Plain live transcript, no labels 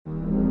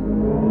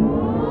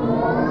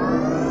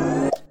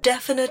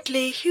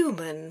definitely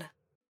human.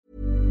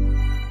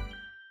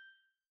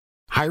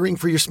 Hiring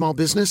for your small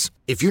business?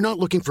 If you're not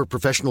looking for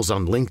professionals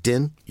on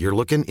LinkedIn, you're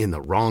looking in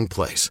the wrong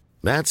place.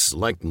 That's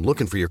like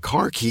looking for your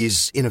car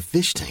keys in a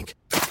fish tank.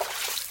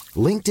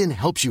 LinkedIn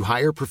helps you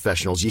hire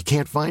professionals you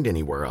can't find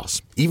anywhere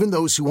else, even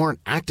those who aren't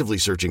actively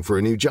searching for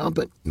a new job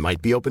but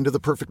might be open to the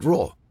perfect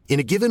role. In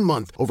a given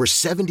month, over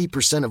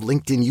 70% of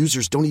LinkedIn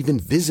users don't even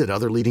visit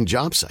other leading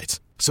job sites.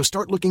 So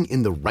start looking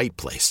in the right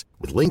place.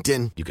 With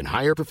LinkedIn, you can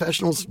hire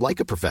professionals like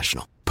a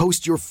professional.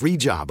 Post your free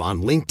job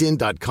on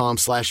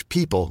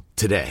linkedin.com/people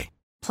today.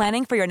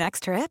 Planning for your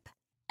next trip?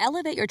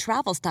 Elevate your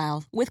travel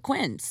style with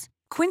Quince.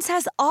 Quince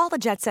has all the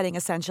jet-setting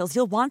essentials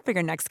you'll want for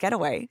your next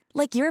getaway,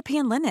 like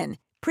European linen,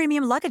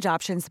 premium luggage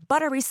options,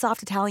 buttery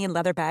soft Italian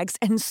leather bags,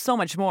 and so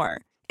much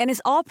more. And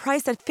is all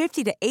priced at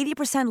 50 to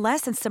 80%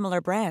 less than similar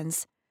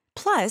brands.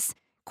 Plus,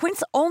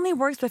 Quince only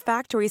works with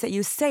factories that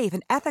use safe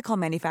and ethical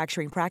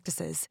manufacturing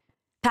practices.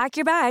 Pack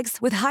your bags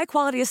with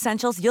high-quality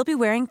essentials you'll be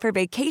wearing for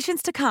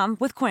vacations to come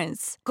with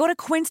Quince. Go to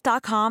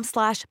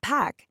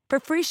quince.com/pack for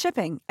free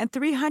shipping and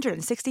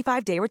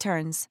 365-day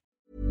returns.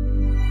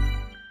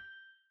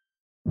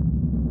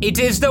 It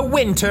is the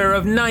winter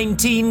of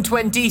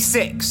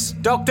 1926.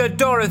 Dr.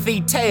 Dorothy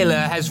Taylor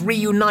has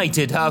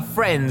reunited her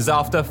friends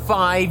after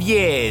 5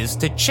 years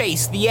to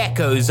chase the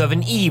echoes of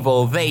an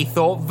evil they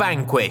thought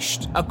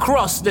vanquished.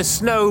 Across the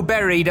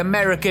snow-buried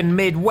American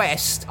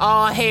Midwest,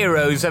 our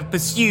heroes have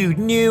pursued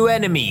new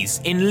enemies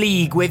in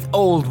league with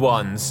old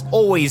ones,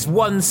 always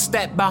one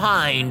step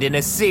behind in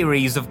a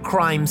series of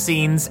crime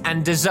scenes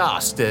and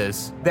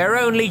disasters. Their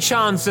only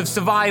chance of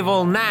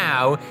survival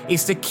now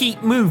is to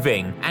keep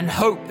moving and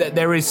hope that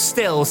there is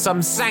still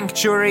some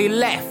sanctuary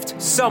left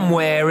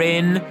somewhere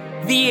in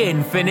the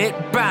infinite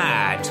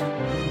bad.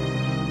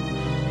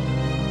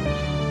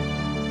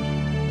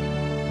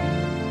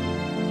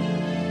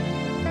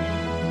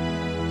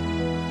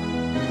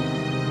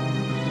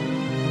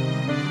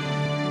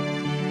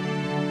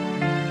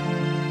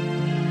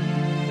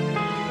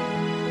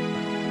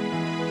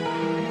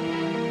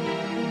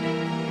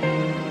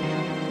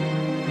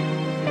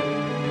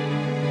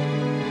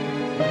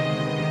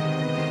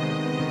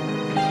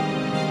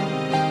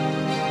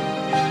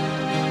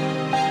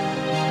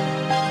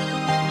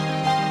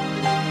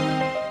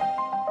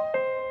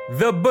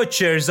 The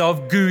Butchers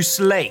of Goose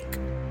Lake,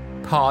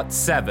 Part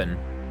 7.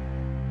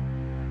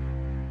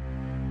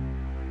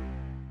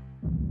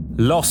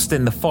 Lost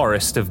in the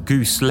forest of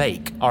Goose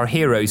Lake, our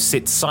heroes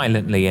sit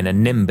silently in a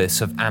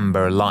nimbus of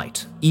amber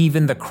light.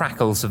 Even the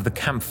crackles of the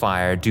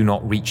campfire do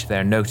not reach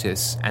their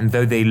notice, and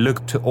though they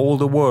look to all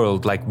the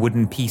world like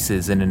wooden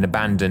pieces in an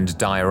abandoned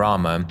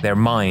diorama, their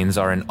minds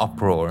are in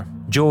uproar.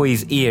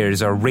 Joy's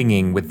ears are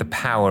ringing with the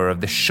power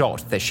of the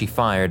shot that she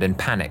fired in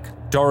panic.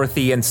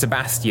 Dorothy and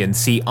Sebastian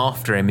see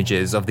after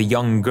images of the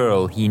young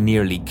girl he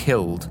nearly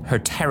killed, her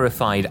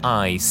terrified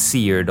eyes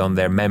seared on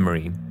their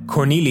memory.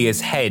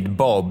 Cornelia's head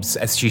bobs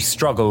as she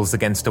struggles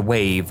against a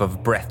wave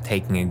of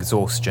breathtaking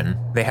exhaustion.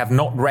 They have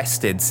not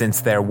rested since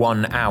their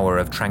 1 hour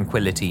of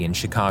tranquility in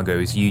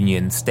Chicago's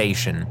Union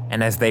Station,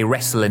 and as they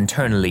wrestle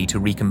internally to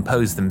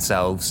recompose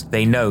themselves,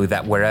 they know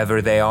that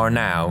wherever they are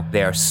now,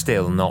 they are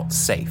still not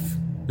safe.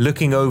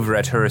 Looking over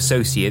at her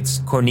associates,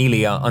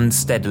 Cornelia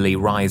unsteadily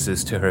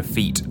rises to her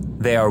feet.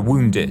 They are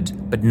wounded,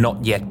 but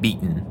not yet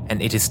beaten,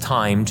 and it is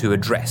time to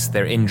address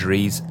their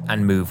injuries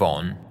and move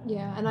on.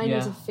 Yeah, and I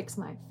need to fix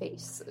my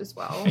face as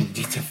well. You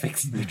need to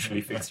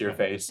literally fix your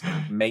face.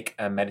 Make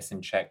a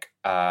medicine check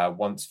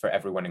once for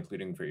everyone,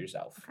 including for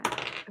yourself.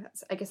 Okay.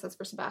 I guess that's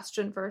for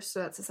Sebastian first, so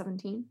that's a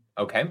 17.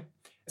 Okay.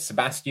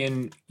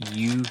 Sebastian,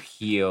 you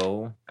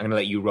heal. I'm going to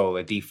let you roll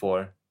a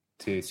d4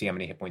 to see how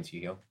many hit points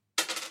you heal.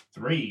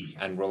 3.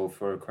 And roll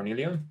for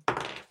Cornelia.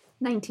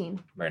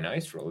 19. Very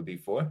nice. Roll a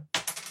d4.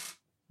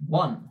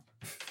 1.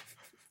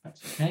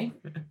 That's okay.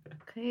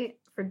 Okay,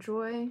 for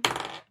Joy,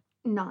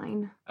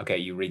 9. Okay,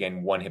 you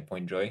regain 1 hit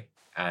point, Joy.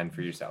 And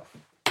for yourself?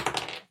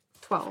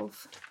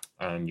 12.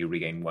 And you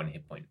regain 1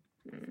 hit point.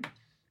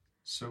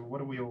 So what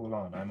are we all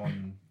on? I'm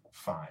on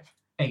 5.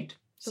 8.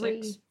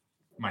 3. 6.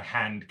 My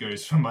hand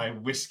goes for my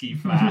whiskey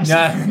flask.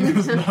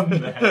 There's none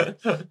there.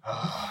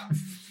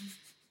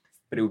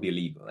 But it would be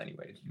illegal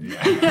anyways.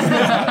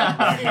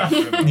 Yeah.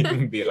 It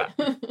wouldn't be allowed.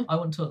 I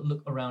want to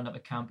look around at the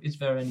camp. Is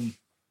there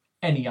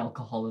any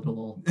alcohol at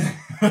all?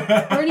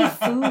 Or any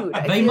food.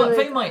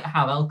 They might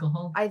have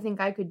alcohol. I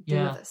think I could do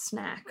with a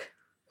snack.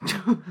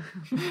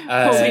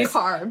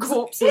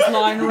 Corpses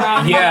lying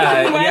around.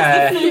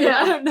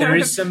 Yeah. There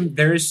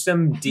is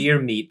some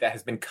deer meat that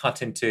has been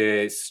cut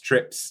into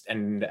strips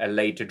and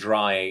laid to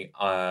dry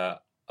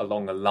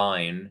along a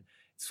line.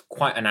 It's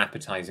quite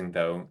unappetizing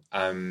though.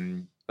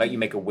 Let you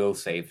make a will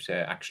save to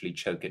actually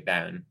choke it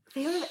down.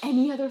 They don't have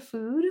any other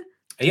food?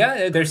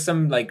 Yeah, there's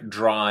some like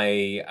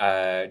dry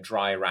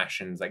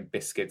rations, like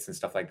biscuits and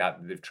stuff like that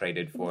they've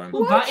traded for.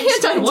 Well, why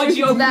can't I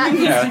do that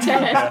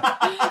instead?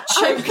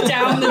 Choke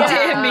down the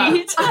deer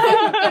meat.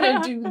 I'm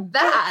gonna do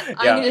that.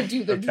 I'm gonna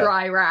do the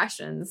dry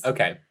rations.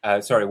 Okay.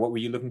 Sorry, what were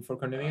you looking for,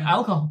 Cornelia?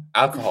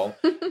 Alcohol.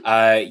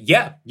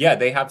 Yeah,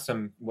 they have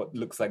some what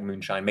looks like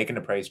moonshine. Make an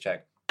appraise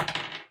check.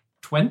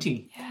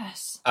 20.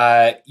 Yes.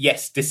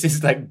 Yes, this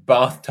is like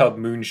bathtub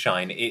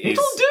moonshine.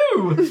 It'll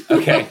do!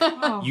 Okay.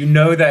 Oh. You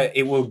know that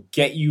it will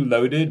get you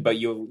loaded, but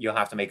you'll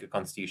have to make a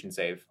Constitution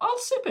save. I'll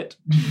sip it.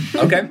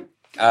 Okay.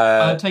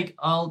 I'll take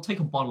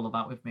a bottle of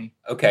that with me.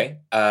 Okay.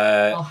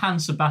 I'll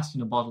hand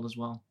Sebastian a bottle as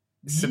well.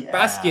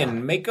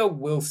 Sebastian, make a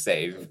will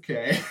save.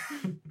 Okay.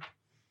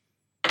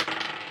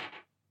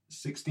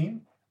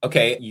 16?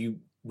 Okay, you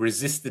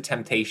resist the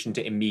temptation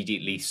to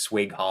immediately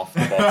swig half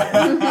the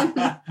bottle.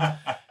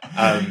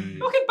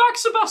 Knock it back,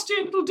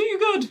 Sebastian. It'll do you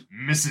good.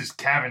 Mrs.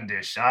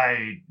 Cavendish,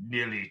 I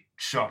nearly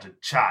shot a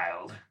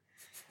child.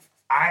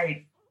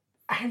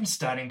 I'm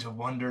starting to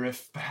wonder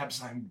if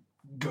perhaps I'm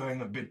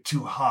going a bit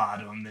too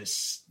hard on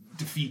this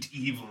defeat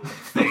evil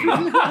thing.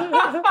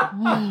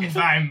 If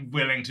I'm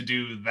willing to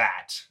do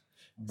that,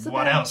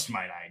 what else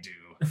might I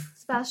do?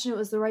 Sebastian, it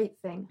was the right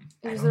thing.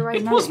 It was the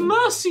right It was thing.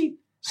 mercy,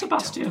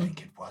 Sebastian. I don't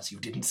think it was. You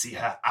didn't see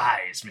her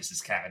eyes,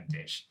 Mrs.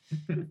 Cavendish.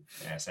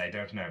 Yes, I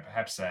don't know.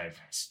 Perhaps I've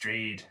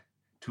strayed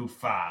too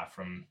far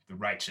from the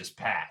righteous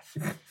path.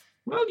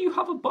 Well, you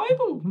have a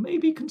Bible.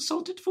 Maybe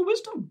consult it for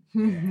wisdom.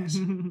 Yes,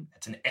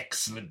 that's an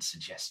excellent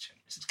suggestion,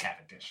 Mrs.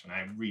 Cavendish. And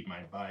I read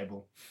my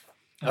Bible.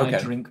 And Okay. I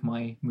drink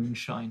my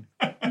moonshine.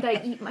 And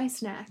I eat my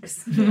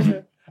snacks.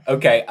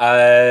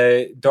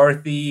 Okay,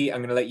 Dorothy, I'm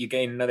going to let you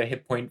gain another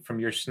hit point from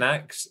your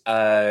snacks.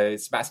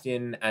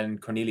 Sebastian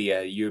and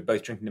Cornelia, you're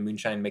both drinking the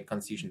moonshine. Make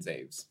Constitution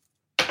saves.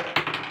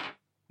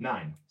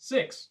 9.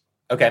 6.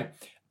 Okay.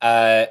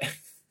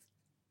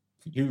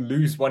 You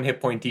lose 1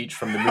 hit point each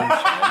from the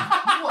moonshine.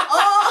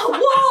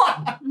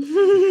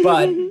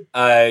 But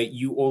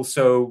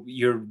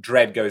your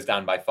dread goes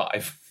down by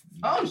 5.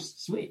 Oh,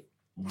 sweet.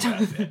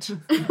 Worth it.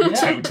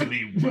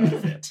 Totally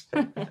worth it.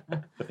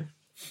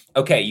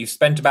 Okay, you've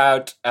spent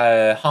about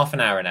half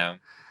an hour now.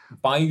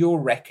 By your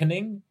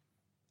reckoning,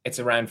 it's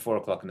around 4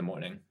 o'clock in the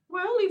morning.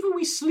 Well, either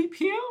we sleep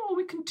here or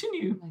we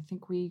continue. I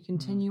think we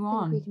continue I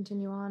think on. we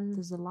continue on.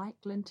 There's a light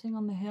glinting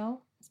on the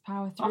hill. Let's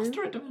power through.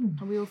 After it, then.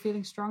 Are we all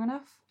feeling strong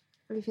enough?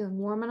 Are we feeling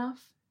warm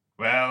enough?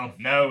 Well,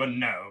 no and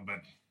no, but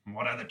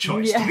what other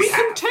choice Yeah. do We we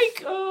can have? take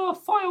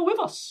fire with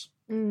us.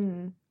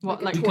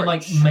 What, Like a You can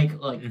torch. make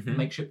Mhm.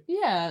 makeshift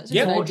Yeah, it's a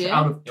Yeah. good torch idea.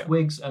 out of Yeah.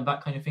 twigs and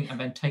that kind of thing, and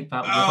then take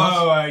that with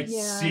Oh, us. I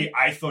Yeah. see.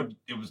 I thought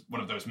it was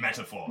one of those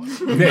metaphors.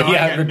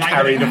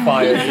 Carry the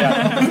fire,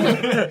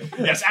 yeah.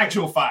 Yes,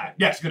 actual fire.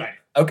 Yes, good idea.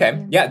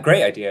 Okay, yeah,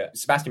 great idea.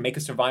 Sebastian, make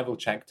a survival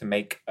check to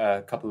make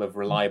a couple of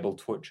reliable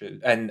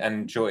torches.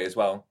 And Joy as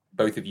well.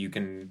 Both of you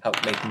can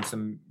help making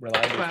some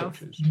reliable 12.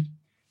 torches.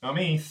 Not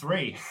me,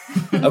 3.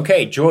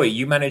 Okay, Joy,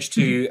 you managed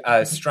to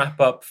strap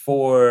up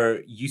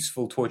 4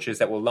 useful torches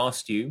that will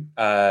last you,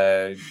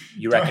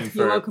 you reckon, You're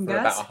for welcome, guys.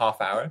 about a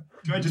half hour.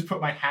 Do I just put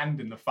my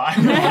hand in the fire?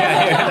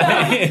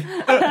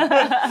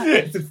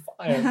 It's a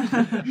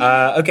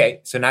fire. Okay,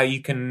 so now you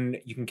can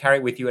carry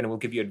it with you, and it will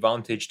give you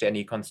advantage to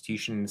any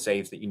Constitution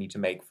saves that you need to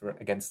make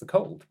against the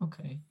cold.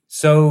 Okay.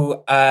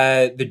 So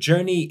the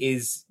journey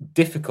is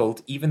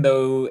difficult, even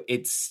though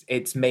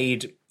it's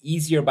made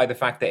easier by the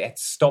fact that it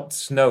stopped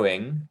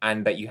snowing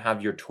and that you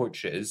have your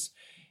torches.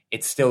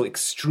 It's still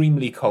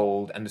extremely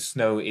cold, and the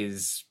snow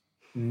is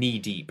knee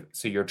deep.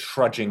 So you're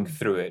trudging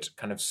through it,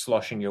 kind of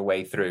sloshing your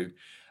way through.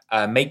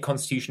 Make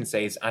Constitution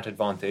saves at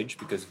advantage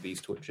because of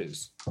these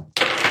torches.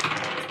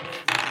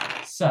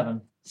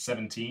 7.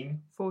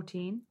 17.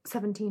 14.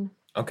 17.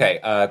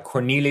 Okay,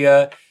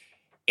 Cornelia,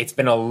 it's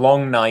been a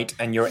long night,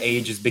 and your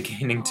age is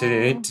beginning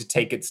to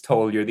take its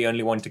toll. You're the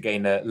only one to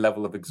gain a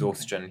level of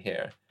exhaustion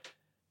here.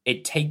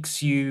 It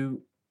takes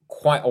you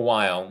quite a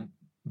while,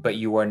 but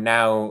you are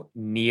now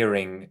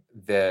nearing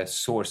the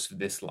source of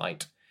this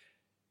light.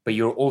 But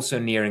you're also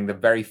nearing the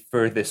very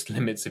furthest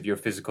limits of your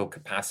physical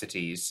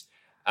capacities.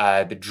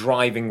 The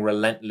driving,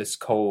 relentless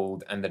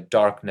cold and the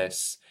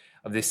darkness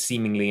of this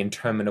seemingly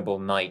interminable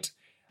night.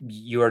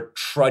 You're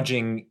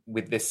trudging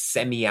with this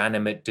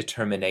semi-animate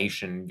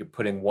determination. You're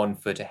putting one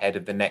foot ahead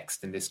of the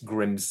next in this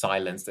grim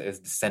silence that has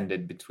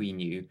descended between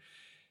you.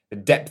 The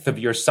depth of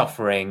your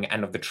suffering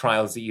and of the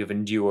trials that you've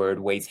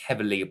endured weighs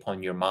heavily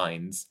upon your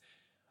minds.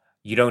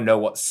 You don't know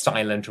what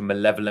silent or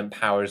malevolent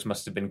powers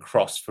must have been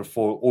crossed for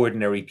 4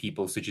 ordinary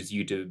people such as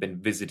you to have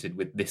been visited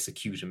with this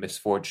acute a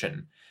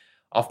misfortune.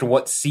 After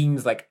what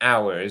seems like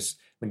hours,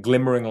 the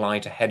glimmering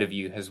light ahead of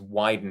you has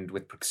widened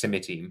with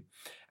proximity,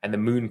 and the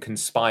moon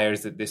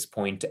conspires at this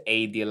point to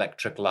aid the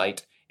electric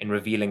light in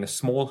revealing a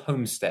small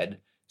homestead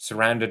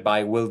surrounded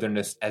by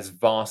wilderness as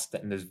vast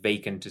and as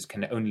vacant as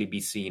can only be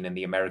seen in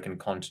the American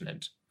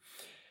continent.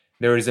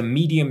 There is a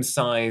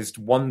medium-sized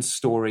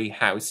 1-story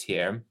house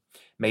here,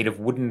 made of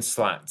wooden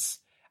slats,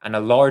 and a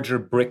larger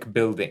brick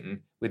building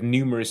with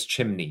numerous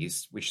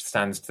chimneys, which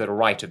stands to the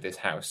right of this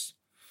house.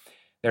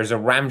 There's a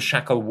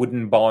ramshackle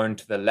wooden barn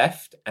to the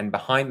left, and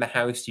behind the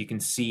house you can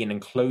see an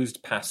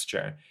enclosed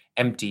pasture,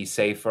 empty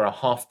save for a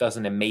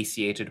half-dozen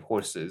emaciated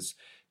horses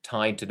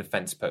tied to the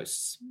fence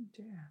posts. Oh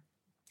dear.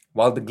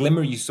 While the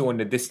glimmer you saw in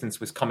the distance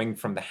was coming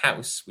from the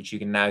house, which you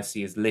can now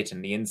see is lit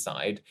in the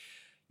inside,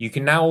 you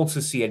can now also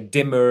see a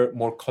dimmer,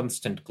 more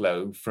constant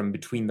glow from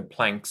between the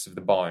planks of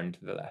the barn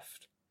to the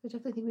left. I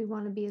definitely think we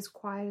want to be as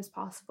quiet as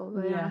possible,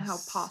 but I don't know how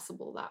Yes.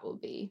 possible that will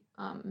be.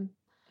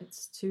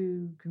 It's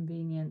too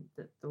convenient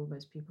that all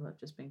those people have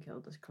just been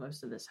killed as close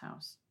to this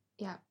house.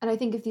 Yeah, and I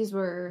think if these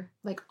were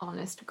like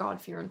honest,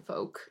 God-fearing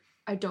folk,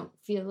 I don't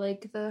feel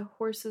like the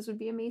horses would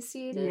be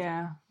emaciated.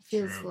 Yeah. It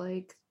feels True.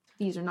 like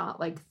these are not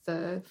like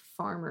the You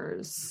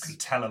farmers. can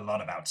tell a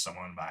lot about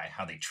someone by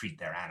how they treat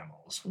their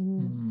animals.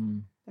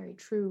 Very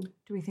true.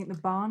 Do we think the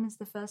barn is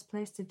the first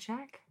place to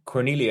check?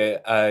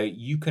 Cornelia,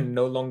 you can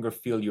no longer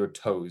feel your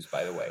toes,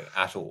 by the way,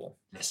 at all.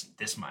 Listen,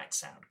 this might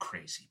sound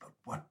crazy, but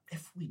what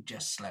if we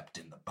just slept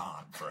in the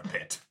barn for a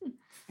bit?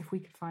 If we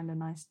could find a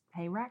nice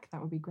hay rack,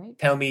 that would be great.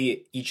 Tell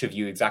me, each of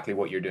you, exactly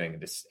what you're doing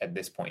at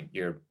this point.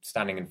 You're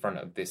standing in front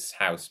of this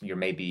house. You're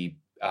maybe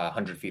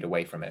 100 feet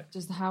away from it.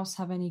 Does the house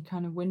have any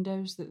kind of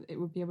windows that it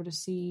would be able to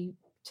see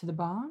to the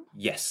barn?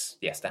 Yes,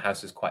 the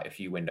house has quite a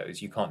few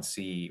windows. You can't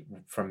see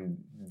from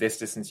this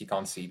distance. You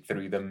can't see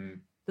through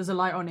them. There's a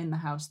light on in the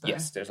house, though.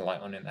 Yes, there's a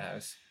light on in the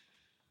house.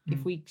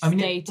 If we I mean,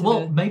 stay to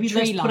the maybe tree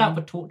let's line. put out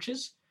the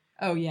torches.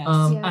 Oh, yes.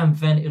 And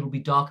then it'll be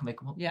dark and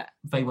Yeah.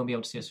 they won't be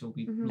able to see us. So it'll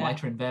be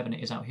lighter in there than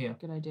it is out here.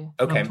 Good idea.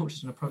 Put out Okay.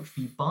 torches and approach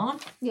the barn.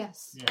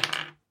 Yes.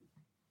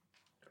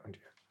 I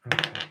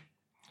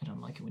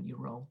don't like it when you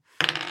roll.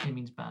 It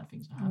means bad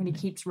things are When happening. he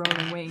keeps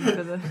rolling, waiting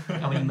for the...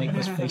 And when you make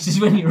those faces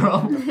when you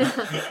roll.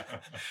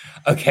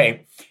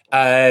 Okay.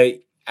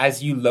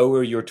 As you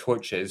lower your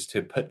torches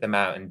to put them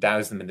out and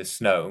douse them in the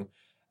snow,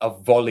 a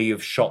volley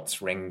of shots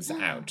rings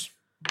out.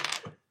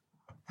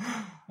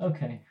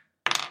 Okay.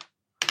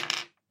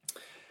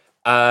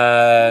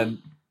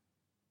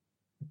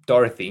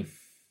 Dorothy,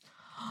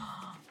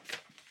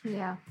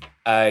 Yeah.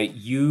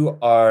 you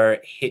are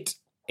hit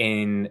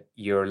in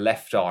your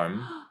left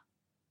arm.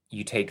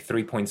 You take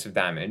 3 points of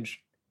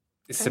damage.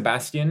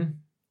 Sebastian,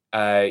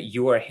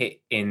 you are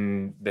hit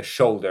in the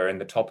shoulder and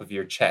the top of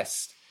your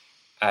chest.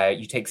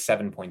 You take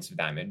 7 points of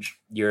damage.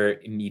 You're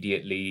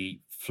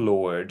immediately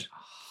floored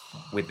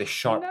with the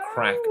sharp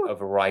crack of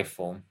a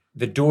rifle.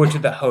 The door to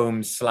the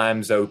home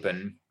slams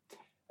open.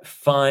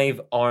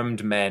 5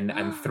 armed men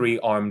and 3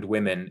 armed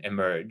women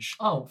emerge.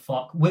 Oh,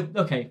 fuck.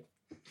 Okay.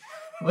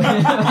 we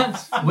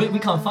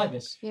can't fight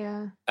this.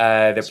 Yeah.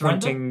 They're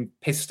Surrender? pointing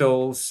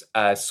pistols,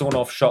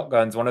 sawn-off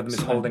shotguns. One of them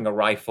is holding a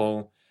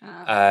rifle.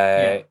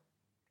 Yeah.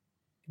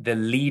 The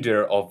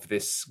leader of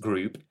this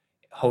group,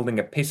 holding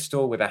a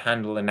pistol with a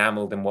handle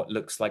enameled in what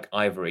looks like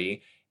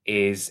ivory,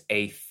 is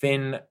a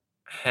thin,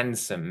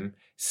 handsome,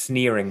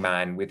 sneering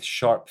man with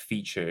sharp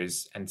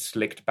features and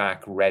slicked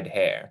back red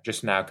hair,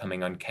 just now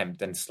coming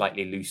unkempt and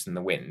slightly loose in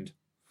the wind.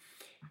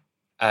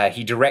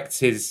 He directs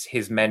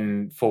his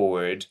men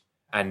forward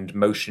and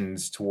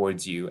motions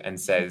towards you and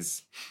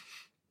says,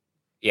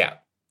 "Yeah,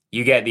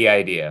 you get the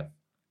idea."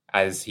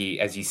 As he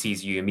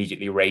sees you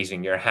immediately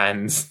raising your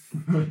hands.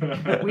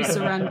 We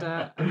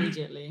surrender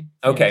immediately.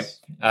 Okay.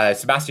 Yes.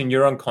 Sebastian,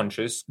 you're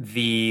unconscious.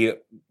 The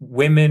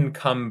women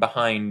come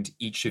behind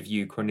each of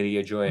you,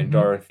 Cornelia, Joy, and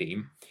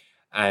Dorothy,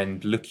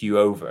 and look you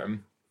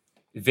over.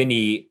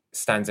 Vinny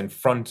stands in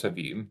front of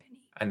you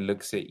and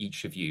looks at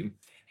each of you.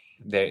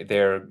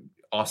 They're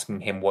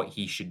asking him what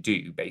he should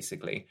do,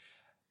 basically.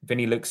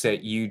 Vinny looks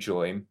at you,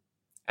 Joy,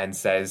 and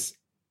says,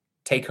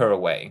 "Take her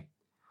away."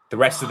 The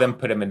rest of them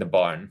put him in the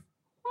barn.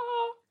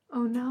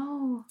 Oh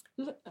no.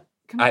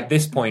 At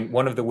this point,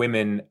 one of the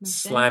women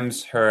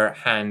slams her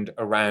hand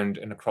around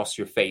and across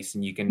your face,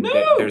 and you can.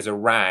 There's a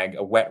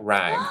wet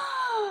rag,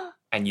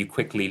 and you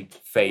quickly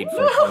fade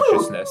from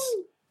consciousness.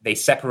 They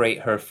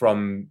separate her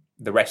from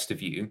the rest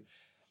of you.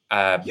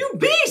 You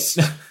beast!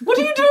 What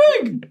are you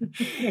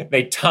doing?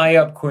 They tie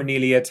up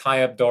Cornelia,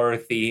 tie up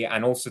Dorothy,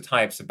 and also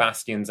tie up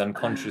Sebastian's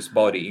unconscious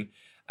body,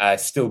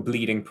 still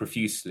bleeding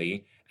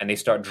profusely, and they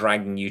start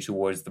dragging you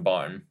towards the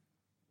barn.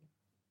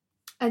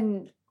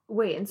 And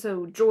wait, and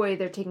so Joy,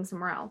 they're taking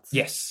somewhere else.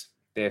 Yes,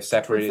 they've Towards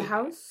separated. the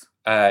house?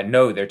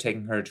 No, they're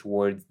taking her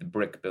towards the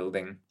brick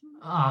building.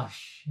 Ah,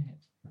 shit.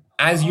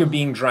 As you're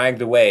being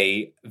dragged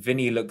away,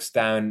 Vinny looks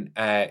down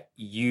at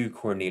you,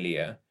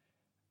 Cornelia,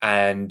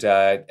 and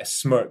a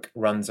smirk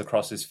runs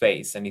across his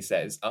face, and he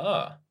says,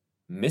 "Ah,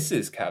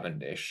 Mrs.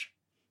 Cavendish.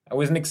 I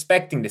wasn't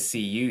expecting to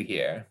see you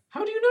here.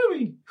 How do you know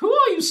me? Who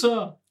are you,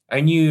 sir? I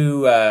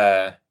knew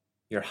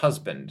your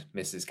husband,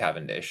 Mrs.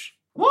 Cavendish.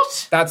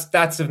 What?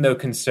 That's of no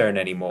concern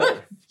anymore.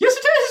 Yes,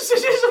 it is.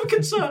 It is of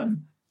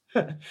concern.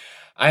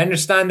 I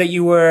understand that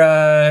you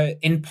were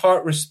in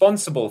part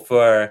responsible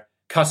for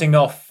cutting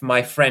off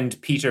my friend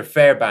Peter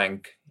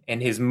Fairbank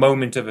in his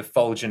moment of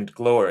effulgent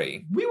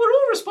glory. We were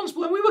all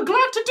responsible and we were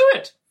glad to do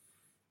it.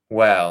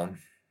 Well,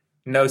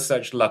 no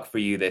such luck for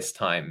you this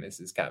time,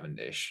 Mrs.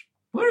 Cavendish.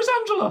 Where is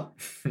Angela?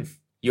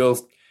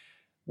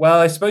 Well,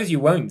 I suppose you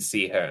won't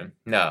see her.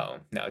 No.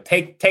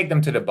 Take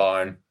them to the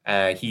barn.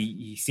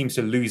 He seems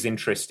to lose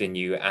interest in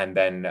you and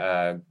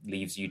then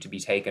leaves you to be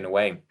taken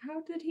away.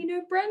 How did he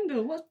know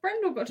Brendel? What's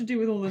Brendel got to do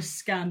with all this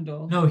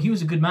scandal? No, he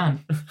was a good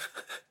man.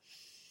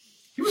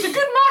 He was a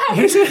good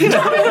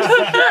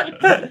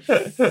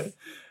man!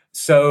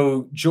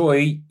 So,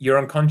 Joy, you're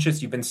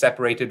unconscious. You've been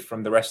separated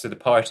from the rest of the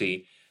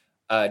party.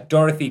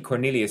 Dorothy,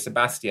 Cornelia,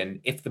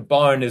 Sebastian, if the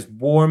barn is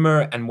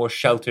warmer and more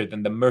sheltered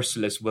than the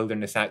merciless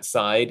wilderness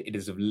outside, it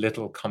is of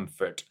little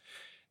comfort.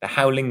 The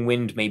howling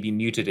wind may be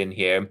muted in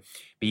here,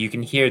 but you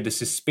can hear the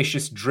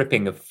suspicious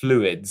dripping of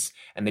fluids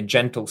and the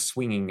gentle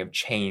swinging of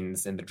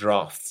chains in the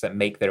draughts that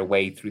make their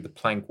way through the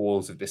plank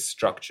walls of this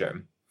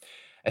structure.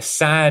 A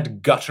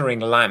sad, guttering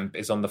lamp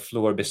is on the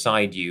floor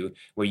beside you,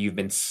 where you've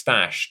been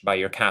stashed by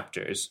your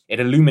captors. It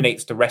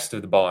illuminates the rest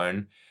of the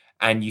barn,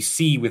 and you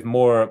see with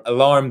more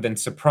alarm than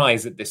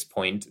surprise at this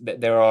point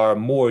that there are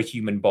more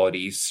human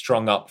bodies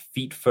strung up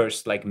feet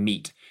first like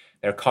meat,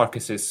 their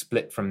carcasses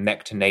split from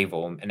neck to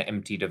navel and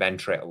emptied of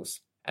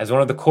entrails. As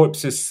one of the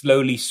corpses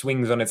slowly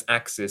swings on its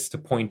axis to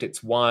point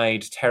its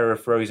wide,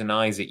 terror-frozen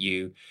eyes at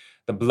you,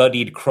 the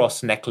bloodied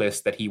cross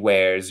necklace that he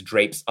wears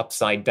drapes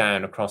upside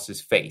down across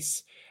his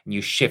face, and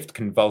you shift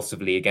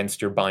convulsively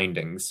against your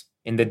bindings.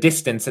 In the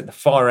distance at the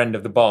far end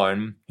of the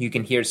barn, you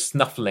can hear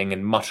snuffling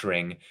and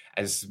muttering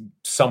as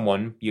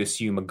someone, you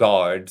assume a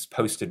guard,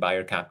 posted by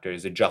your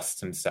captors,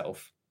 adjusts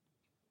himself.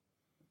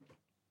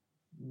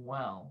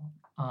 Well,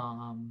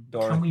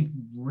 can we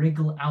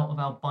wriggle out of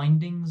our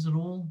bindings at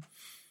all?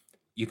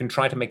 You can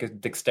try to make a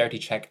dexterity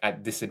check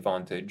at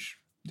disadvantage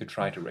to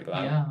try to wriggle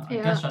out. Yeah, I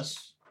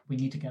guess we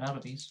need to get out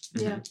of these.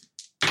 Yeah.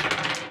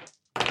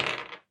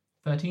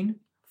 13?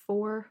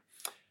 4.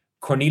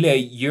 Cornelia,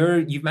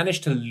 you've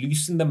managed to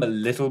loosen them a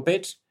little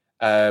bit,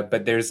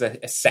 but there's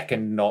a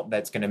second knot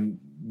that's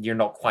you're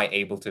not quite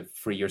able to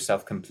free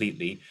yourself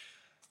completely.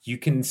 You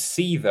can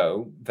see,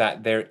 though,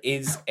 that there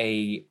is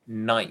a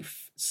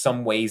knife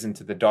some ways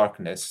into the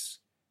darkness.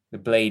 The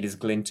blade is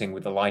glinting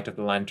with the light of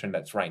the lantern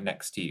that's right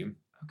next to you.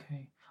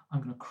 Okay,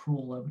 I'm going to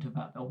crawl over to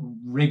that, or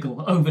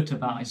wriggle over to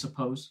that, I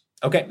suppose.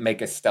 Okay,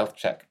 make a stealth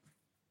check.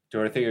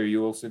 Dorothy, are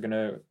you also going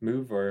to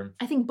move, or...?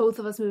 I think both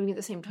of us moving at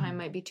the same time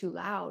might be too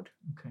loud.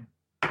 Okay.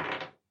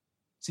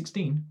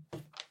 16.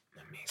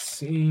 Let me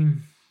see.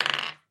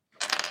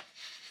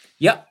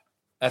 Yeah,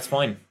 that's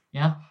fine.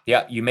 Yeah?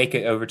 Yeah, you make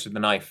it over to the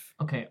knife.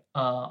 Okay,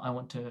 I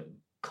want to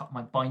cut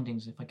my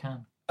bindings if I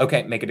can.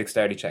 Okay, make a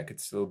dexterity check.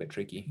 It's a little bit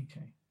tricky.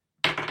 Okay.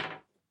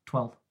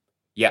 12.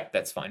 Yeah,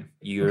 that's fine.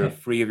 You're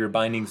free of your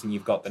bindings and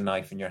you've got the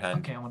knife in your hand.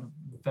 Okay, I want to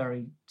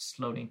very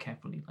slowly and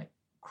carefully,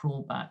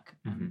 crawl back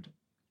and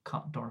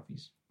cut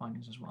Dorothy's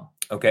bindings as well.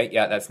 Okay,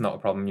 yeah, that's not a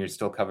problem. You're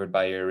still covered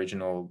by your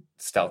original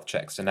stealth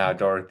check. So now,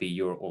 Dorothy,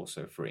 you're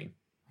also free.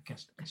 I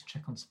guess let's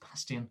check on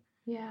Sebastian.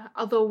 Yeah,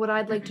 although what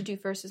I'd like to do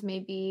first is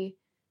maybe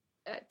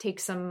take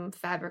some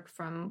fabric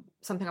from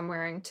something I'm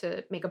wearing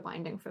to make a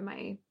binding for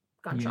my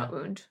gunshot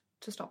wound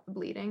to stop the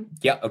bleeding.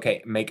 Yeah,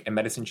 okay. Make a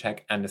medicine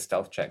check and a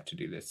stealth check to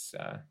do this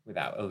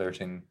without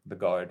alerting the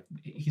guard.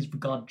 He's the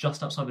guard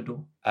just outside the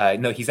door?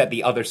 No, he's at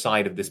the other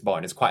side of this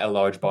barn. It's quite a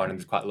large barn and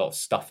there's quite a lot of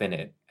stuff in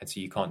it. And so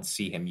you can't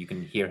see him. You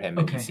can hear him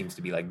and he seems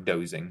to be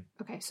dozing.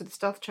 Okay, so the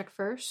stealth check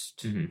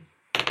first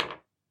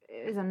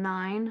is a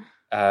 9.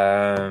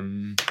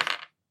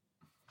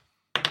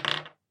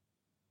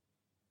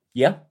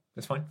 Yeah,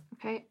 that's fine.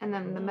 Okay, and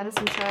then the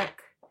medicine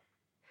check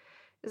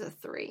is a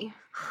 3.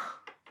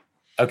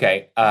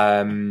 Okay,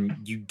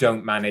 you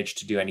don't manage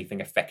to do anything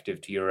effective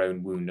to your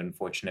own wound,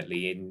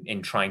 unfortunately.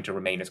 In trying to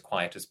remain as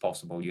quiet as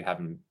possible, you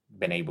haven't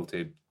been able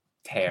to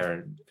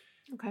tear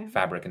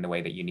fabric in the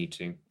way that you need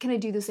to. Can I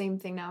do the same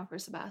thing now for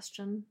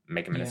Sebastian?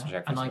 Make a medicine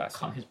check for Sebastian. And I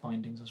cut his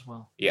bindings as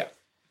well. Yeah.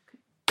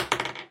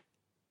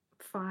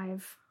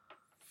 5.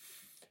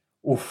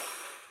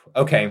 Oof.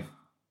 Okay.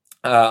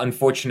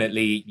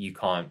 Unfortunately, you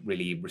can't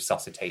really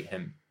resuscitate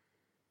him.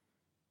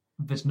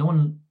 There's no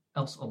one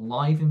else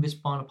alive in this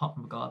barn apart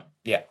from the guard?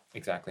 Yeah,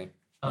 exactly.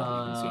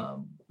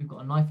 We've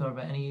got a knife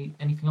over.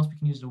 Anything else we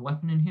can use as a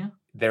weapon in here?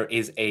 There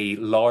is a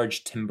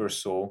large timber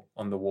saw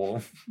on the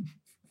wall.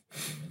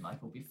 The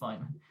knife will be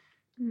fine.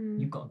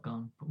 You've got a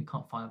gun, but we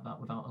can't fire that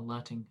without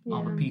alerting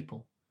other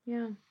people.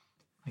 Yeah.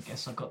 I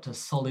guess I've got to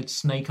solid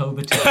snake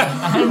over to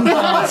him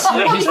and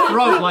slit his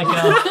throat like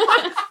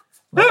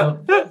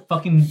a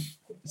fucking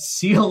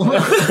seal.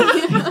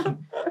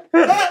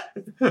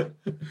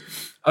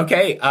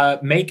 Okay,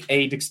 make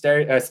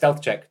a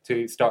stealth check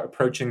to start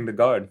approaching the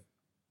guard.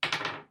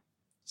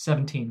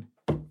 17.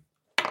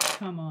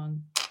 Come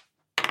on.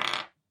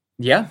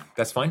 Yeah,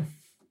 that's fine.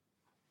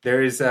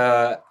 There is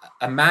a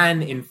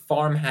man in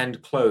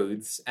farmhand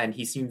clothes, and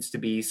he seems to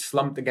be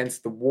slumped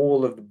against the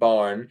wall of the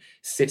barn,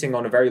 sitting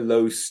on a very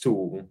low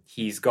stool.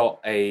 He's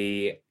got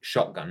a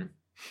shotgun,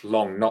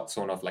 long, not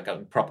sawn off, like a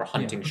proper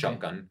hunting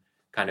shotgun,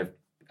 kind of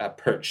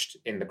perched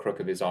in the crook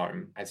of his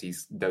arm as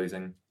he's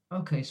dozing.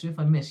 Okay, so if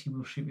I miss, he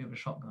will shoot me with a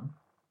shotgun.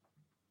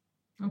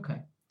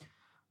 Okay.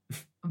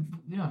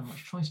 We don't have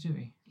much choice, do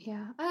we?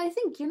 Yeah, I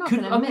think you're not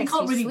going to miss.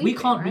 We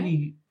can't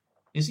really.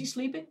 Is he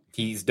sleeping?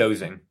 He's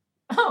dozing.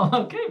 Oh,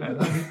 okay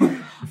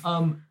then.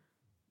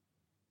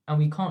 And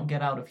we can't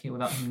get out of here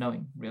without him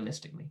knowing,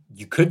 realistically.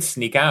 You could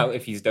sneak out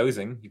if he's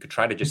dozing. You could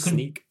try to just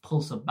sneak.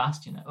 Pull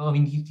Sebastian out. Oh, I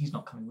mean, he's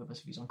not coming with us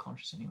if he's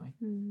unconscious anyway.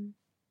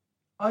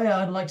 Oh yeah,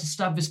 I'd like to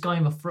stab this guy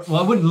in the throat. Well,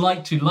 I wouldn't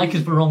like to. Like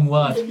is the wrong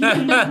word.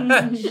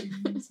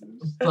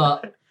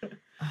 But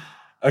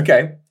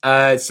okay,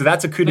 so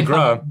that's a coup de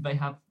grace. They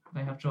have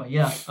They have joy.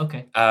 Yeah,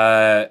 okay.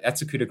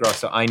 That's a coup de grace,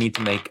 so I need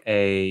to make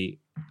a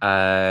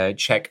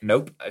check.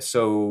 Nope.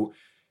 So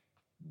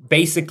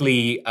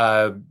basically,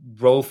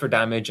 roll for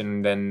damage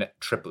and then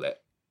triple it.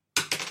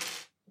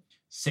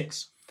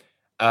 6.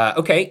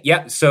 Okay,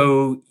 yeah.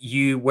 So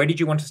where did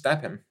you want to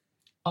stab him?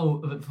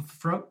 Oh,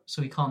 throat,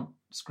 so he can't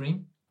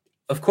scream?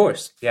 Of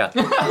course, yeah.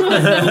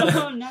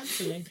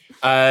 Naturally.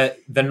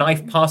 The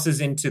knife passes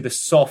into the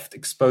soft,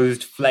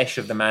 exposed flesh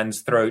of the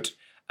man's throat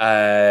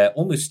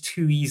almost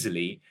too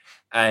easily.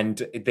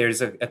 And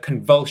there's a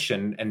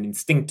convulsion, an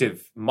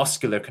instinctive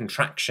muscular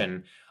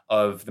contraction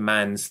of the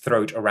man's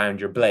throat around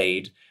your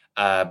blade.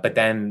 But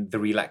then the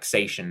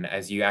relaxation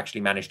as you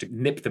actually manage to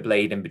nip the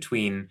blade in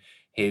between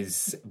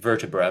his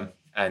vertebra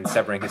and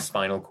severing his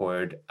spinal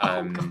cord.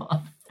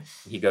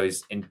 He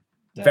goes in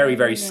very,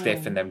 very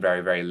stiff and then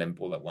very, very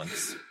limp all at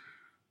once.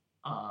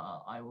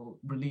 I will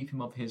relieve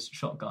him of his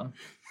shotgun.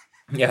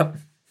 Yep.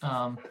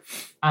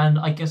 And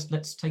I guess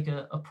let's take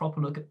a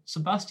proper look at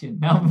Sebastian.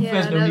 Now Yeah,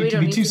 there's no now need we to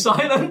don't be need too to-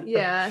 silent.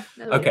 Yeah,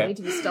 no, we Okay. don't need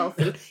to be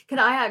stealthy. Can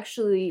I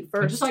actually I'd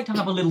first? just like to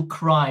have a little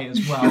cry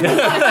as well.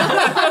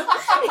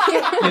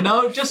 You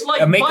know, just like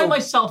by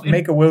myself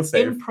Make a will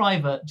save. in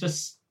private,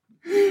 just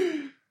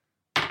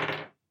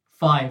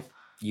 5.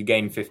 You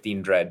gain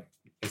 15 dread.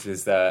 This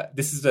is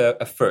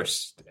a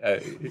first.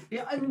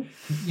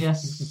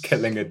 Yes.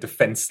 Killing a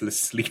defenseless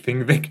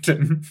sleeping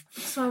victim.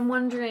 So I'm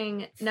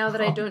wondering, now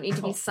that I don't need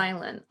to be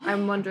silent,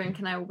 I'm wondering,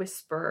 can I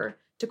whisper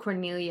to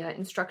Cornelia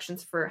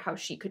instructions for how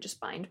she could just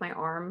bind my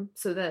arm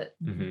so that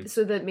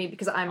maybe,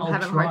 because I'm I'll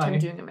having a hard time try.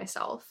 doing it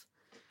myself.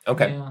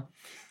 Okay. Yeah.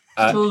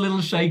 Still a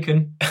little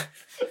shaken.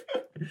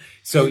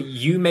 So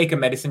you make a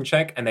medicine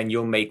check, and then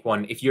you'll make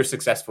one. If you're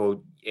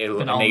successful, it'll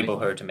Then I'll make enable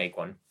one. her to make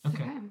one.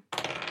 Okay.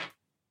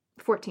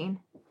 14.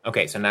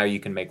 Okay, so now you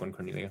can make one,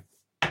 Cornelia.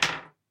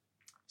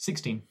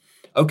 16.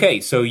 Okay,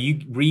 so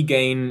you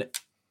regain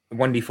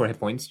 1d4 hit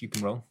points. You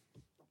can roll.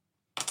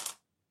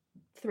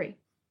 3.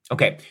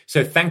 Okay,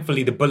 so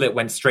thankfully the bullet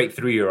went straight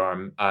through your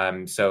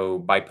arm. So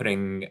by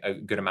putting a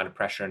good amount of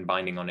pressure and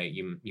binding on it,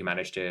 you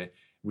managed to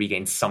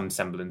regain some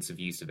semblance of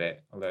use of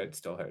it, although it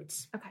still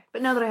hurts. Okay,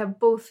 but now that I have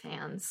both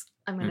hands,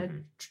 I'm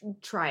going to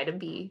try to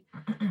be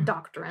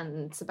Doctor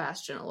and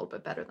Sebastian a little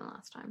bit better than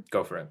last time.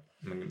 Go for it.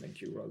 I'm going to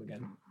make you roll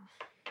again.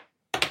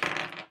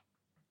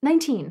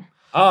 19.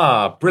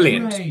 Ah,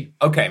 brilliant. Hooray.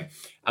 Okay,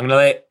 I'm going to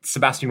let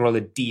Sebastian roll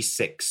a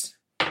d6.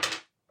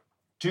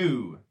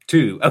 2.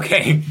 2.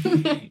 Okay.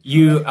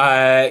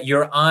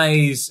 Your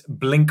eyes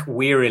blink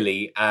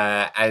wearily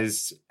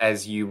as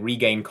you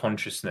regain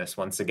consciousness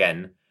once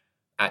again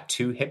at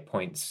 2 hit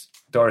points.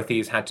 Dorothy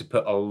has had to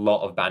put a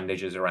lot of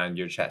bandages around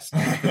your chest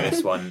for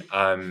this one.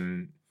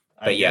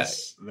 I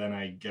guess then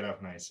I get up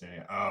and I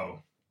say, "Oh,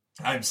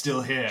 I'm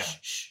still here."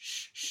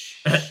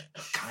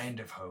 Kind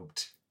of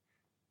hoped.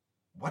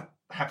 What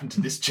happened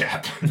to this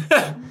chap?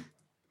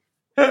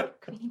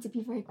 We need to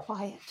be very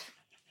quiet.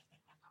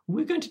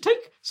 We're going to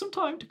take some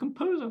time to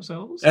compose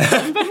ourselves,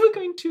 and then we're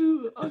going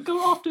to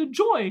go after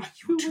Joy,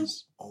 who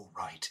was... All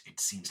right, it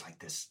seems like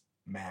this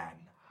man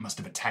must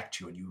have attacked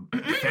you and you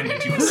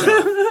defended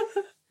yourself.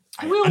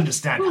 I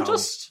understand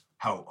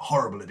how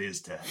horrible it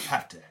is to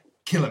have to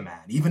kill a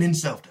man, even in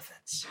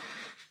self-defense.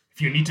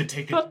 If you need to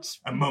take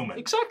a moment.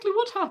 Exactly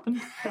what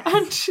happened.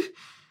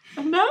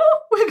 And now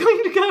we're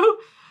going to go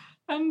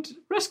and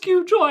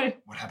rescue Joy.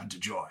 What happened to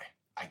Joy?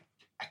 I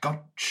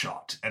got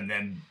shot, and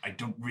then I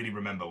don't really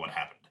remember what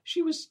happened.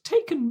 She was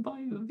taken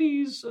by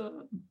these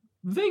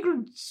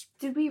vagrants.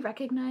 Did we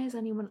recognize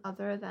anyone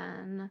other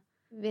than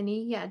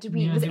Vinny? Yeah, was Did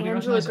we Angela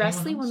recognize anyone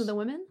Gressley one else? of the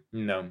women?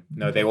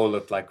 No, they all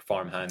look like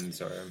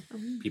farmhands or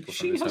people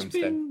from She this has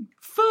homestead. been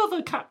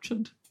further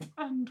captured,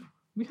 and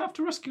we have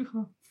to rescue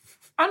her.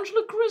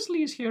 Angela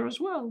Grizzly is here as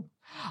well.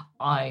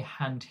 I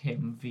hand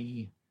him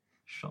the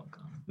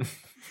shotgun.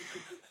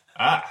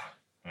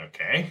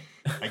 Okay.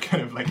 I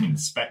kind of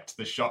inspect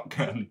the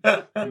shotgun.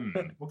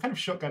 What kind of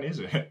shotgun is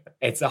it?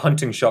 It's a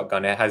hunting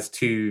shotgun. It has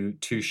two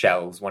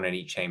shells, one in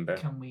each chamber.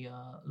 Can we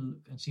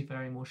look and see if there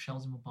are any more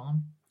shells in the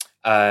barn?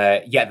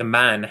 Yeah, the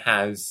man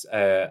has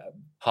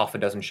half a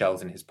dozen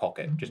shells in his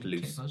pocket, just Take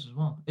loose. those as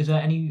well. Is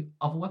there any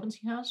other weapons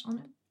he has on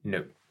it?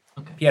 No.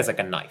 Okay. He has like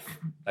a knife,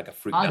 like a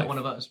fruit I knife. got one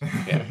of those.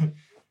 Yeah.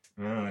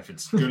 Well, if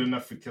it's good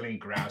enough for killing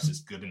grouse, it's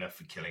good enough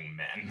for killing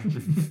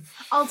men.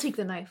 I'll take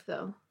the knife,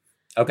 though.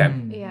 Okay.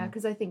 Yeah,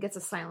 because I think it's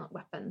a silent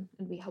weapon.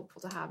 It'd be helpful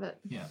to have it.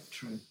 Yeah,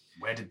 true.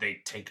 Where did they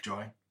take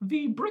Joy?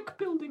 The brick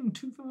building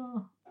to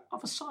the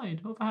other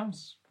side of the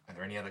house. Are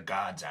there any other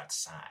guards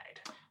outside?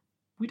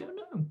 We don't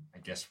know. I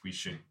guess we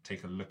should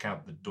take a look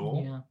out the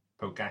door. Yeah.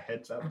 Poke our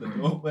heads out the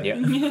doorway.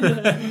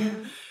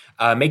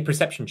 Yeah. Make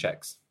perception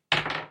checks.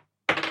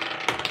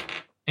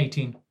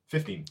 18.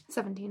 15.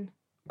 17.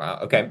 Wow.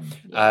 Okay.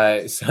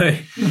 So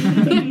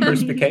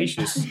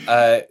perspicacious.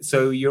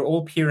 So you're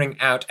all peering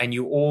out, and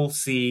you all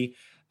see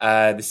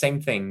the same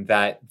thing.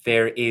 That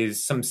there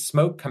is some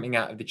smoke coming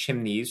out of the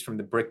chimneys from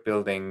the brick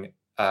building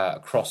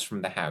across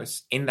from the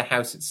house. In the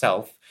house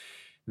itself,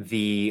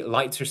 The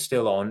lights are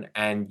still on,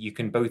 and you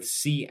can both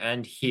see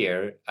and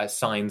hear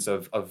signs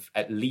of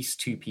at least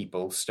 2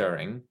 people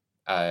stirring,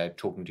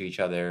 talking to each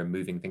other,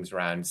 moving things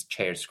around,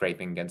 chairs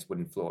scraping against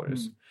wooden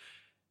floors.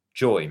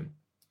 Joy,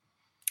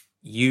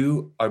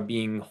 you are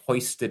being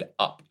hoisted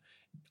up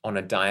on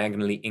a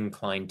diagonally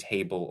inclined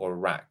table or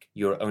rack.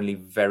 You're only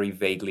very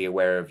vaguely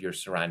aware of your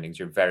surroundings.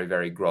 You're very,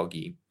 very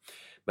groggy.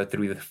 But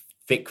through the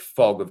thick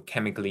fog of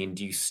chemically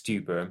induced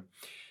stupor,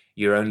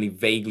 you're only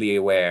vaguely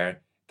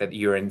aware that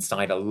you're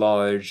inside a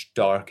large,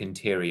 dark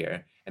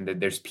interior and that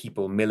there's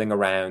people milling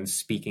around,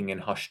 speaking in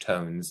hushed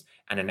tones,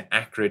 and an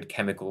acrid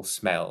chemical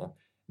smell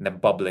and the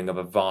bubbling of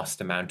a vast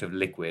amount of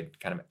liquid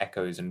kind of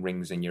echoes and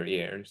rings in your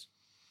ears.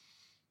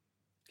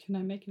 Can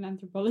I make an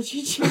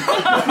anthropology check?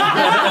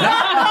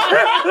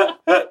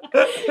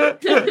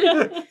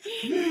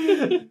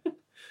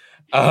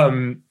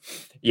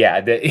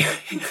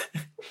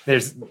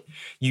 There's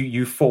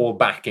you fall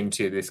back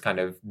into this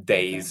kind of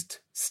dazed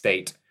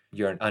state.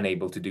 You're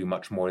unable to do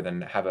much more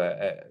than have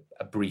a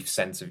brief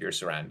sense of your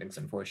surroundings,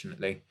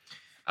 unfortunately.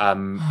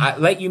 I'll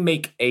let you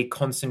make a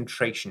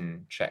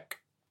concentration check,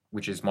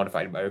 which is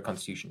modified by your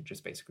constitution,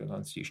 just basically a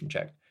constitution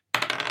check.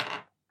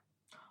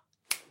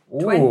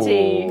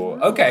 20. Ooh,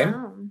 okay.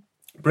 Wow.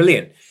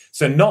 Brilliant.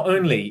 So not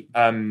only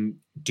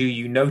do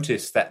you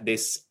notice that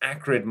this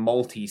acrid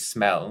malty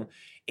smell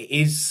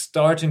is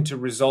starting to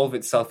resolve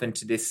itself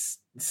into this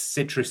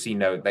citrusy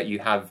note that you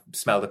have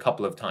smelled a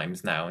couple of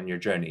times now on your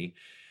journey,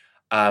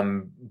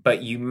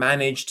 but you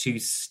manage to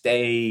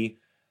stay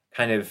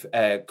kind of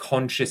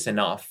conscious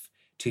enough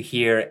to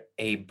hear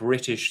a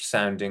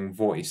British-sounding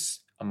voice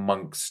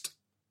amongst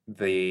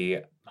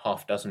the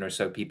half dozen or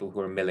so people who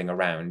are milling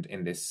around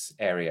in this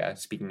area,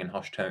 speaking in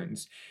hushed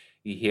tones.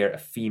 You hear a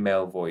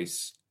female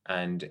voice,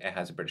 and it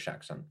has a British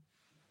accent.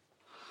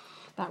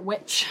 That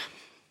witch.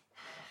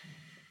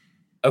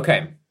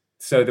 Okay,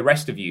 so the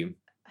rest of you.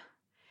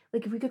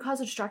 Like, if we could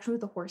cause a distraction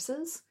with the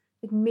horses,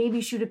 like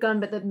maybe shoot a gun,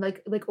 but then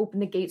like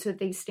open the gate so that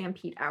they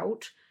stampede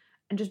out,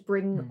 and just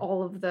bring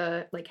all of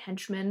the like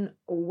henchmen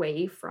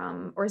away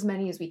from, or as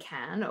many as we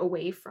can,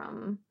 away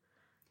from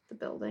the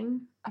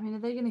building. I mean, are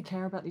they going to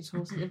care about these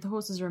horses? If the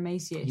horses are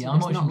emaciated, Yeah, I'm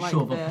not even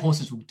sure the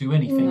horses will do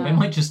anything. No. They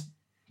might just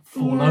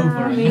fall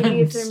over and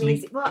maybe if they're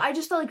sleep. well, I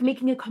just felt like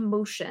making a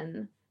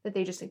commotion that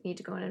they just like need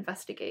to go and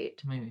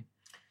investigate. Maybe.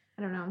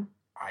 I don't know.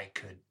 I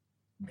could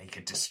make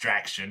a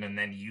distraction, and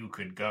then you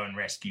could go and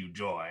rescue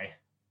Joy.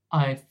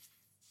 I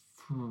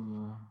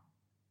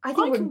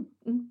think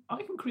I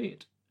can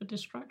create a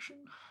distraction.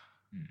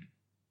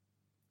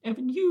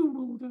 Evan, you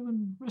will go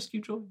and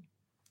rescue Joy.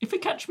 If they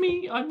catch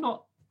me, I'm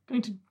not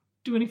going to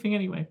do anything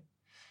anyway.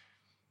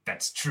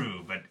 That's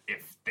true, but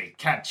if they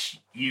catch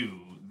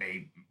you,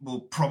 they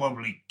will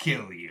probably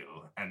kill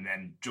you, and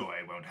then Joy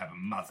won't have a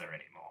mother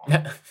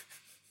anymore.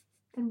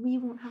 and we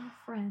won't have a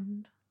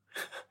friend.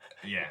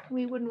 Yeah.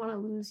 We wouldn't want to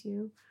lose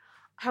you.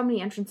 How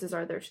many entrances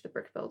are there to the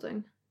brick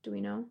building? Do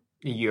we know?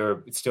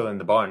 You're still in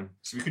the barn.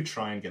 So we could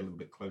try and get a little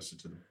bit closer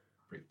to the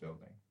brick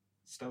building.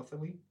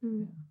 Stealthily?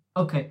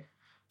 Okay.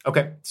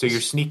 Okay, so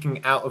you're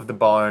sneaking out of the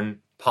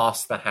barn,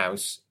 past the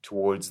house,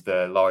 towards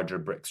the larger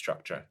brick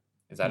structure.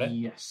 Is that it?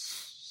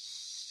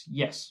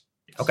 Yes.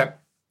 Okay.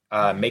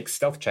 Make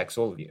stealth checks,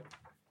 all of you.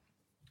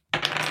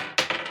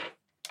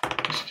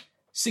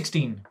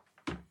 16.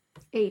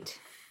 8.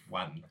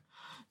 1.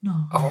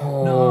 No.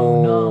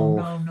 Oh.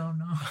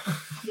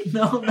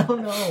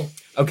 No.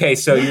 Okay,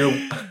 so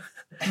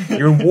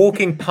you're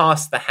walking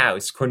past the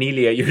house.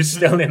 Cornelia, you're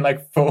still in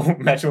like full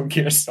Metal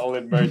Gear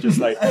Solid mode, just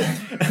like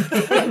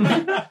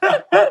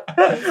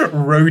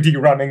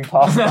roadie running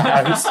past the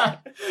house.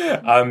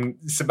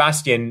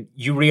 Sebastian,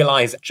 you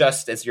realize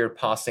just as you're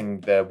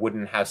passing the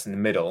wooden house in the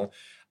middle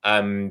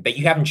that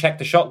you haven't checked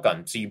the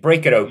shotgun. So you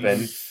break it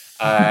open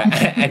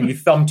and you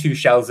thumb 2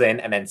 shells in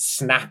and then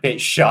snap it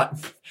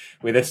shut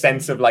with a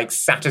sense of like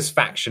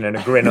satisfaction and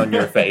a grin on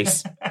your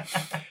face.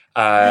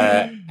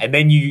 And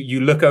then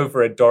you look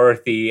over at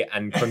Dorothy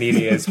and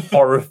Cornelia's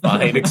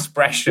horrified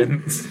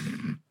expressions.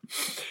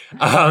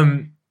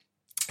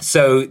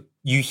 So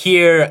you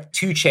hear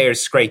 2 chairs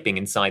scraping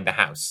inside the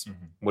house.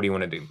 Mm-hmm. What do you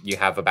want to do? You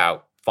have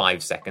about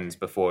 5 seconds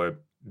before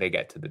they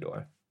get to the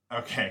door.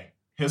 Okay,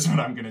 here's what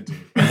I'm going to do.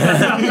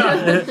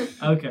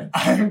 Okay.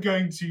 I'm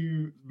going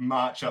to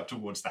march up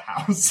towards the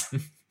house.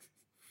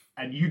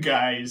 And you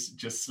guys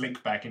just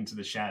slink back into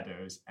the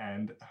shadows,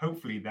 and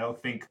hopefully they'll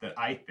think that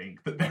I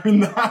think that they're in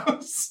the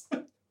house.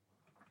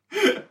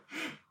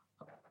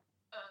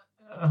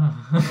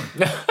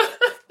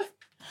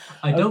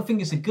 I don't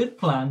think it's a good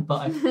plan,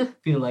 but I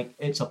feel like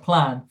it's a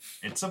plan.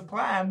 It's a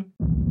plan.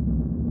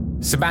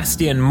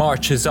 Sebastian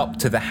marches up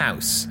to the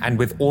house, and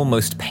with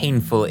almost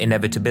painful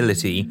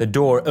inevitability, the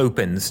door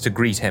opens to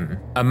greet him.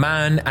 A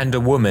man and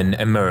a woman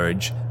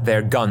emerge,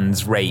 their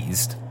guns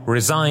raised.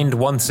 Resigned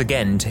once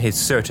again to his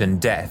certain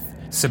death,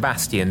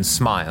 Sebastian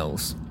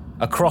smiles.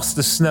 Across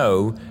the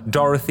snow,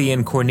 Dorothy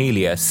and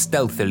Cornelia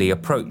stealthily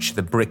approach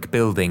the brick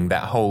building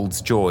that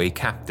holds Joy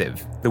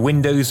captive. The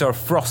windows are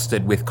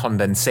frosted with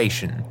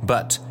condensation,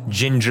 but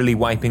gingerly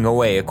wiping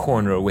away a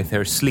corner with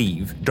her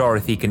sleeve,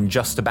 Dorothy can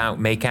just about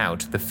make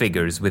out the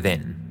figures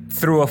within.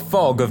 Through a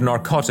fog of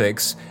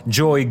narcotics,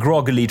 Joy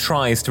groggily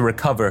tries to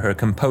recover her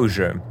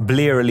composure,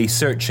 blearily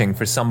searching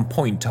for some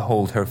point to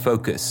hold her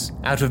focus.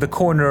 Out of the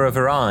corner of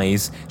her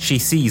eyes, she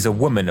sees a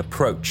woman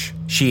approach.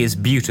 She is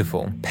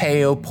beautiful,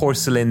 pale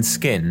porcelain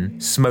skin,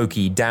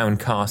 smoky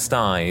downcast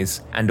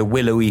eyes, and a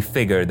willowy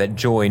figure that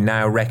Joy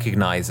now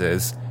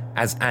recognizes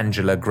as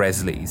Angela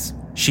Gresley's.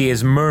 She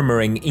is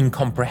murmuring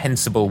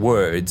incomprehensible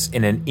words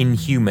in an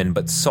inhuman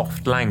but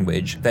soft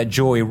language that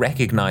Joy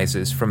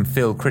recognizes from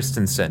Phil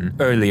Christensen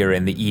earlier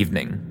in the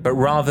evening. But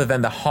rather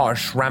than the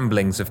harsh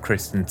ramblings of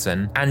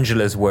Christensen,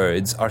 Angela's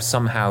words are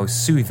somehow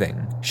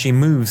soothing. She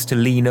moves to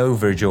lean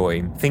over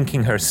Joy,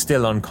 thinking her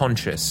still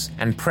unconscious,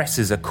 and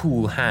presses a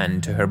cool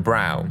hand to her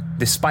brow.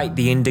 Despite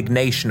the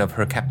indignation of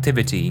her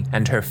captivity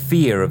and her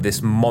fear of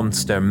this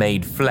monster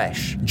made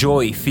flesh,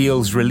 Joy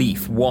feels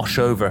relief wash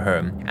over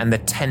her and the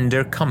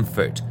tender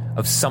comfort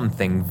of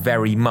something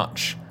very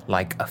much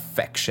like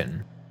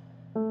affection.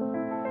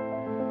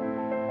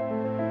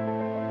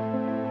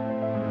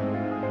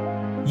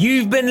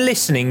 You've been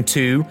listening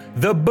to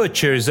The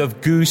Butchers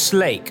of Goose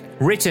Lake,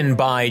 written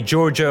by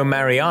Giorgio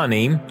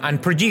Mariani and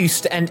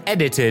produced and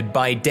edited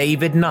by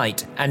David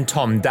Knight and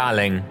Tom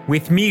Dalling,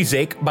 with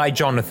music by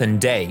Jonathan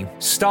Day,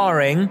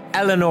 starring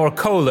Eleanor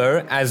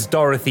Kohler as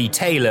Dorothy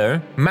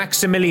Taylor,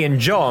 Maximilian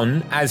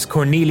John as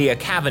Cornelia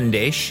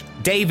Cavendish,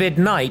 David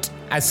Knight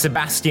as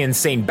Sebastian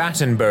St.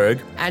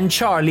 Battenberg, and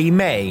Charlie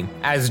May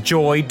as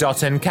Joy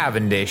Dutton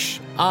Cavendish.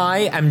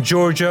 I am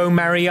Giorgio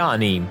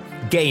Mariani,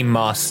 Game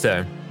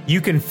Master. You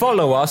can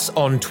follow us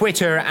on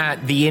Twitter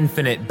at The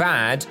Infinite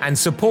Bad and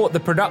support the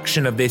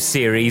production of this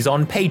series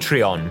on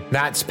Patreon.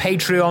 That's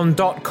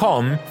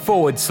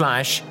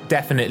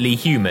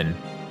patreon.com/definitelyhuman.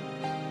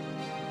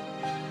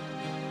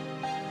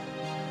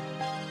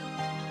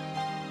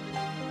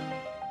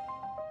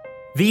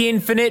 The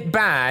Infinite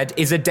Bad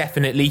is a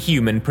Definitely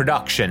Human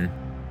production.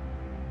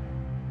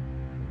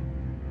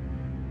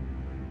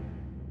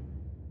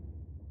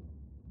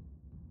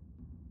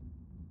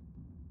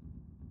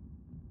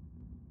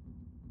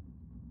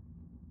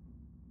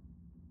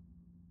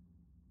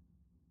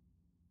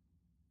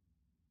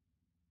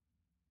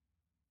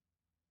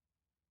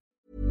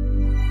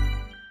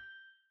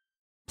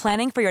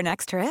 Planning for your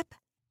next trip?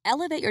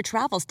 Elevate your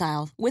travel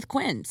style with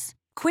Quince.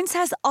 Quince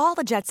has all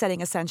the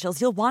jet-setting essentials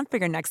you'll want for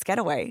your next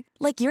getaway,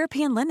 like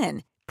European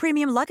linen,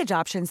 premium luggage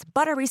options,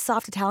 buttery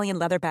soft Italian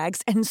leather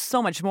bags, and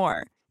so much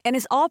more. And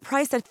is all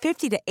priced at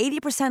 50 to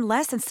 80%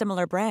 less than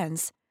similar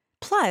brands.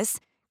 Plus,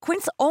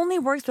 Quince only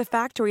works with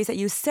factories that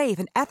use safe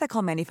and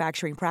ethical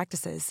manufacturing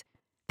practices.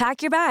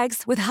 Pack your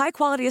bags with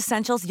high-quality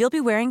essentials you'll be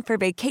wearing for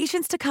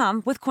vacations to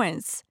come with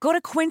Quince. Go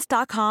to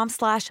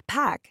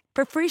quince.com/pack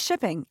for free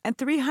shipping and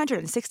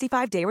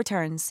 365-day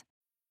returns.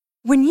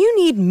 When you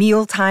need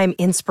mealtime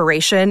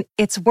inspiration,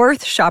 it's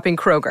worth shopping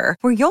Kroger,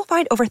 where you'll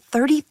find over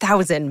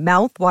 30,000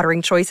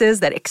 mouth-watering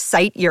choices that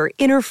excite your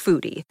inner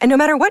foodie. And no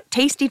matter what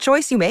tasty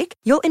choice you make,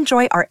 you'll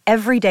enjoy our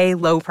everyday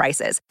low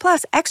prices,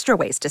 plus extra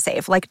ways to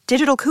save, like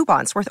digital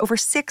coupons worth over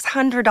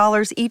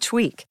 $600 each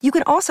week. You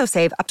can also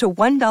save up to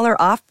 $1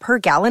 off per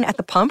gallon at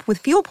the pump with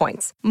fuel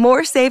points.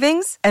 More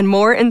savings and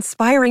more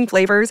inspiring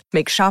flavors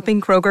make shopping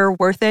Kroger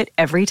worth it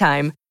every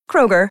time.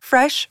 Kroger,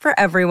 fresh for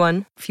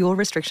everyone. Fuel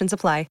restrictions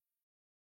apply.